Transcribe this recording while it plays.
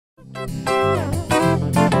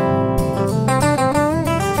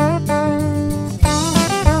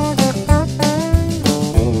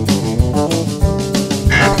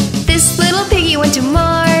This little piggy went to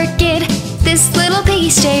market. This little piggy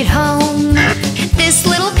stayed home. This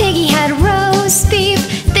little piggy had roast beef.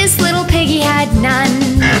 This little piggy had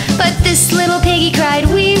none. But this little piggy cried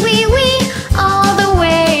wee wee wee all the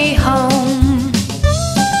way home.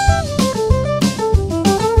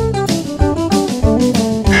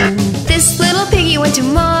 This little piggy went to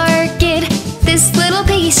market. This little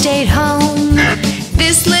piggy stayed home.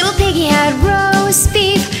 This little piggy had roast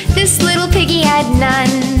beef. This little piggy had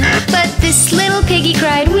none. But this little piggy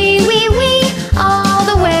cried wee wee wee all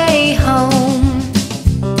the way home.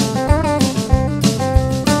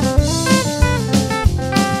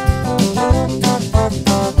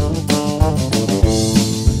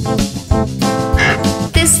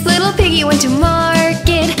 This little piggy went to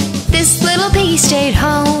market. This little piggy stayed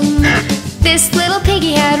home. This little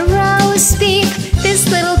piggy had roast beef. This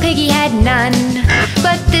little piggy had none.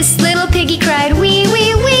 But this little piggy cried wee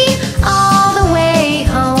wee wee all the way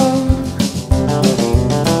home.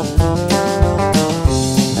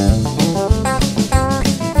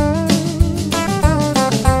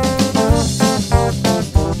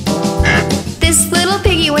 This little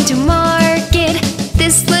piggy went to market.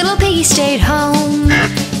 This little piggy stayed home.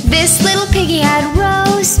 This little piggy had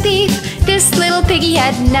roast beef. This little piggy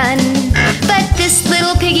had none. But this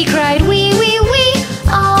little piggy cried wee wee wee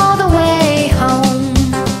all the way home.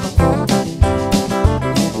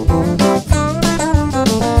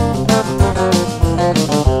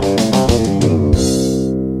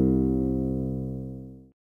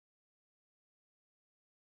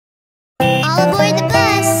 All aboard the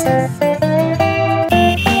bus.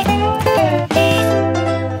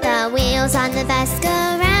 The wheels on the bus go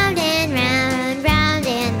round and round, round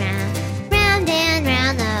and round, round and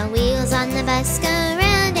round. The wheels on the bus go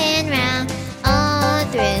round and round, all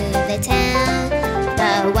through the town.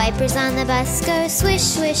 The wipers on the bus go swish,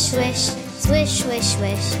 swish, swish, swish, swish,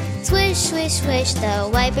 swish, swish, swish, swish. The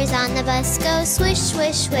wipers on the bus go swish,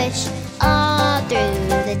 swish, swish, all through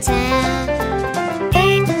the town.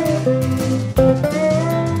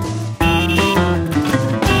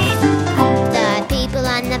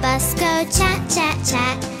 The bus go chat, chat,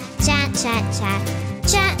 chat, chat, chat, chat,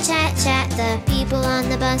 chat, chat, chat. The people on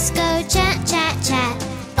the bus go chat, chat, chat,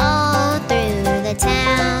 all through the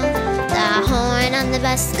town. The horn on the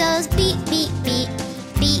bus goes beep, beep, beep,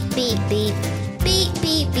 beep, beep, beep, beep,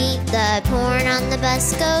 beep, beep. The horn on the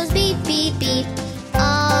bus goes beep, beep, beep,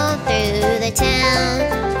 all through the town.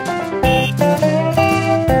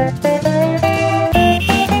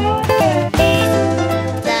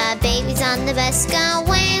 The babies on the bus go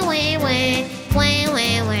wah, wah, wah, wah, wah,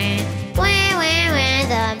 wah, wah, wah, wah.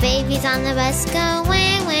 The babies on the bus go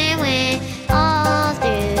wah, wah, wah, all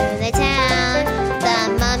through the town. The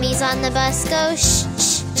mummies on the bus go shh,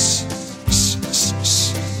 shh, shh, shh, shh,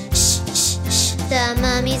 shh, shh, shh. The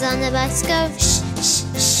mummies on the bus go shh, shh,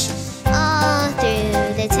 shh, all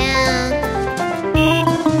through the town.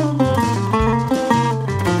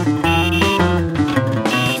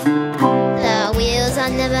 The wheels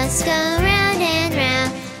on the bus go round and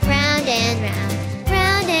round, round and round,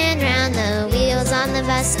 round and round. The wheels on the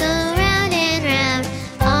bus go round and round,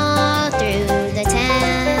 all through the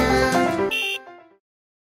town.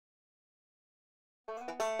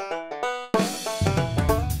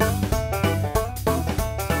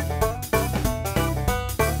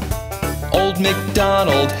 Old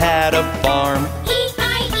MacDonald had a farm,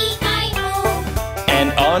 E-I-E-I-O,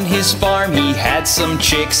 and on his farm he had some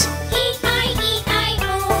chicks.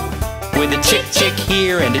 E-I-E-I-O, With a chick chick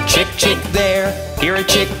here and a chick chick there, here a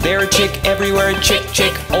chick, there a chick, everywhere a chick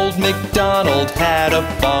chick. Old MacDonald had a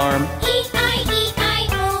farm,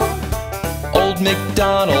 E-I-E-I-O, Old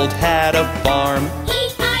MacDonald had a farm,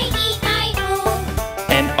 E-I-E-I-O,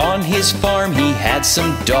 and on his farm he had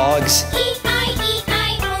some dogs.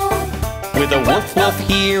 E-I-E-I-O, With a woof woof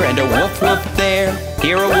here and a woof woof there,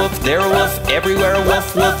 here a woof, there a woof, everywhere a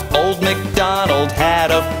woof woof. Old MacDonald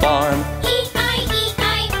had a farm,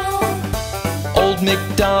 E-I-E-I-O, Old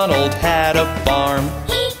MacDonald had a farm,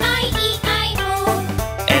 E-I-E-I-O,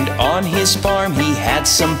 and on his farm he had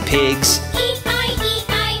some pigs.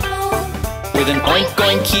 E-I-E-I-O, With an oink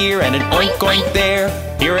oink here and an oink oink there,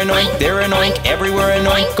 here an oink, there an oink, everywhere an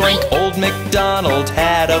oink oink. Old MacDonald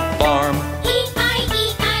had a farm,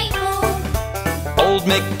 E-I-E-I-O, Old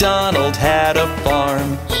MacDonald had a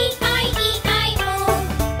farm, E-I-E-I-O,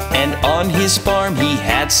 and on his farm he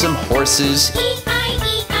had some horses.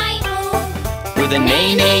 E-I-E-I-O, With a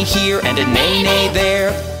neigh neigh here and a neigh neigh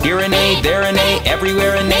there, Here a neigh, there a neigh,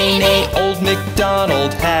 everywhere a neigh, neigh. Old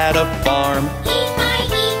MacDonald had a farm.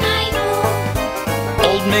 E-I-E-I-O.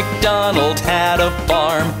 Old MacDonald had a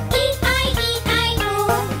farm. E-I-E-I-O.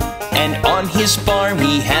 And on his farm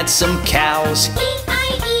he had some cows.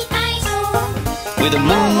 E-I-E-I-O. With a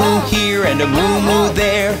moo-moo here and a moo-moo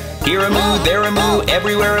there. Here a moo, there a moo,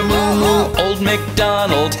 everywhere a moo-moo. Old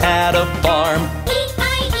MacDonald had a farm.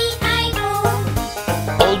 E-I-E-I-O.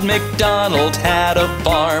 Old MacDonald had a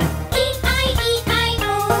farm.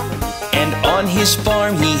 E-I-E-I-O. And on his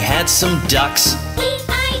farm he had some ducks.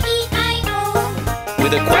 E-I-E-I-O.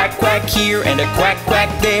 With a quack quack here and a quack quack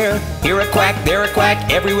there. Here a quack, there a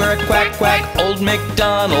quack, everywhere a quack quack. Old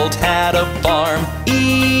MacDonald had a farm.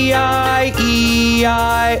 E-I-E-I-O.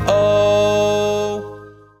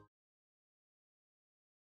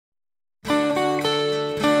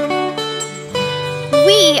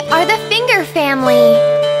 We are the finger family.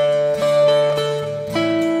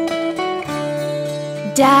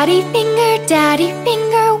 Daddy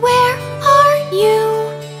finger, where are you?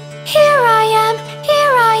 Here I am,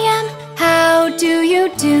 how do you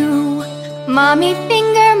do? Mommy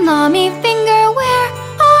finger, where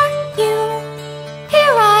are you?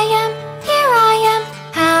 Here I am,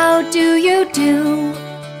 how do you do?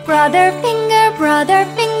 Brother finger,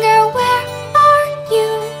 where are you?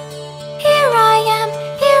 Here I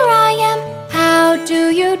am, how do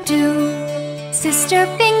you do? Sister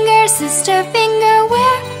finger,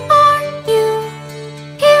 where are you?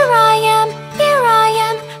 Here I am,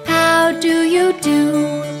 how do you do?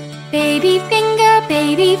 Baby finger,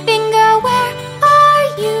 where are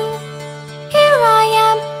you? Here I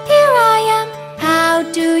am, how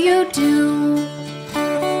do you do?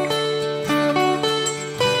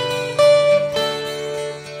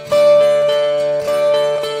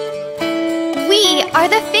 We are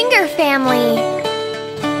the finger family.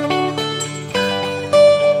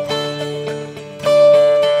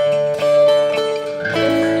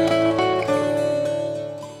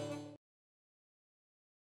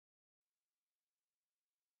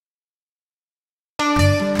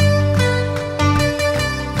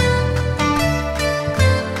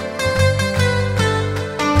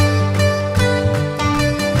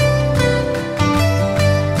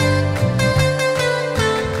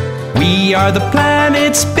 We are the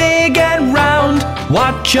planets big and round.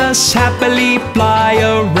 Watch us happily fly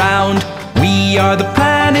around. We are the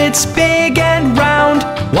planets big and round.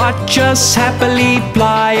 Watch us happily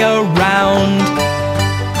fly around.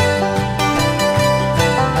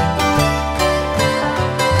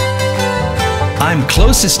 I'm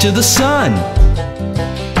closest to the sun.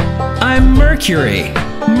 I'm Mercury.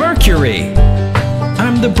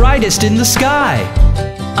 I'm the brightest in the sky.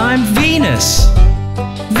 I'm Venus.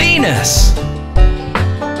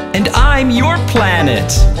 And I'm your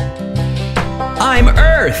planet. I'm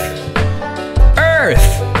Earth.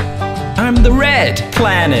 I'm the red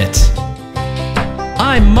planet.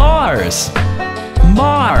 I'm Mars.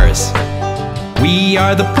 We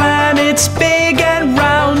are the planets big and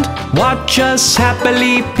round. Watch us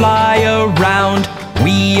happily fly around.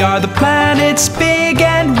 We are the planets big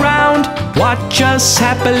and round. Watch us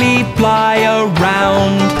happily fly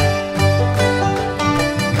around.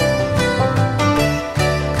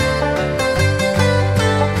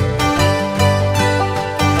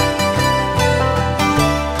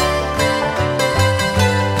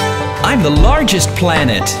 I'm the largest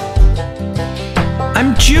planet.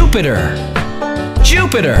 I'm Jupiter.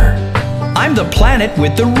 I'm the planet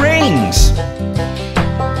with the rings.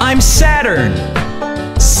 I'm Saturn.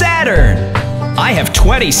 I have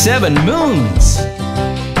 27 moons.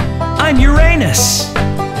 I'm Uranus.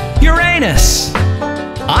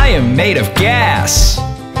 I am made of gas.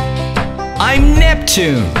 I'm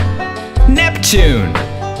Neptune.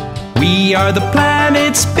 We are the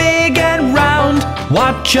planets big and round.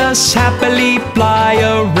 Watch us happily fly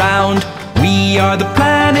around. We are the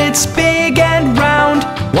planets big and round.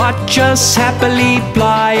 Watch us happily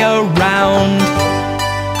fly around.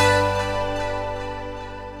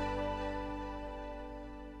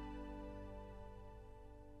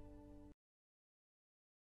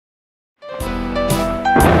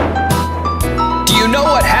 Do you know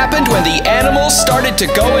what happened when the animals started to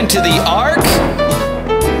go into the ark?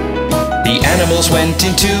 The animals went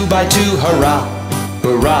in 2 by 2, hurrah,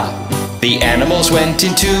 hurrah. The animals went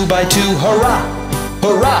in 2 by 2, hurrah,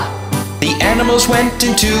 hurrah. The animals went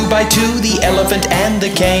in 2 by 2, the elephant and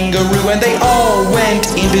the kangaroo, and they all went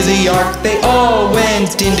into the ark. They all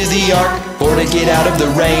went into the ark for to get out of the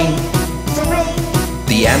rain.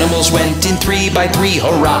 The animals went in 3 by 3,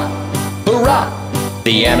 hurrah, hurrah.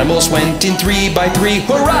 The animals went in 3 by 3,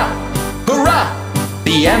 hurrah, hurrah. The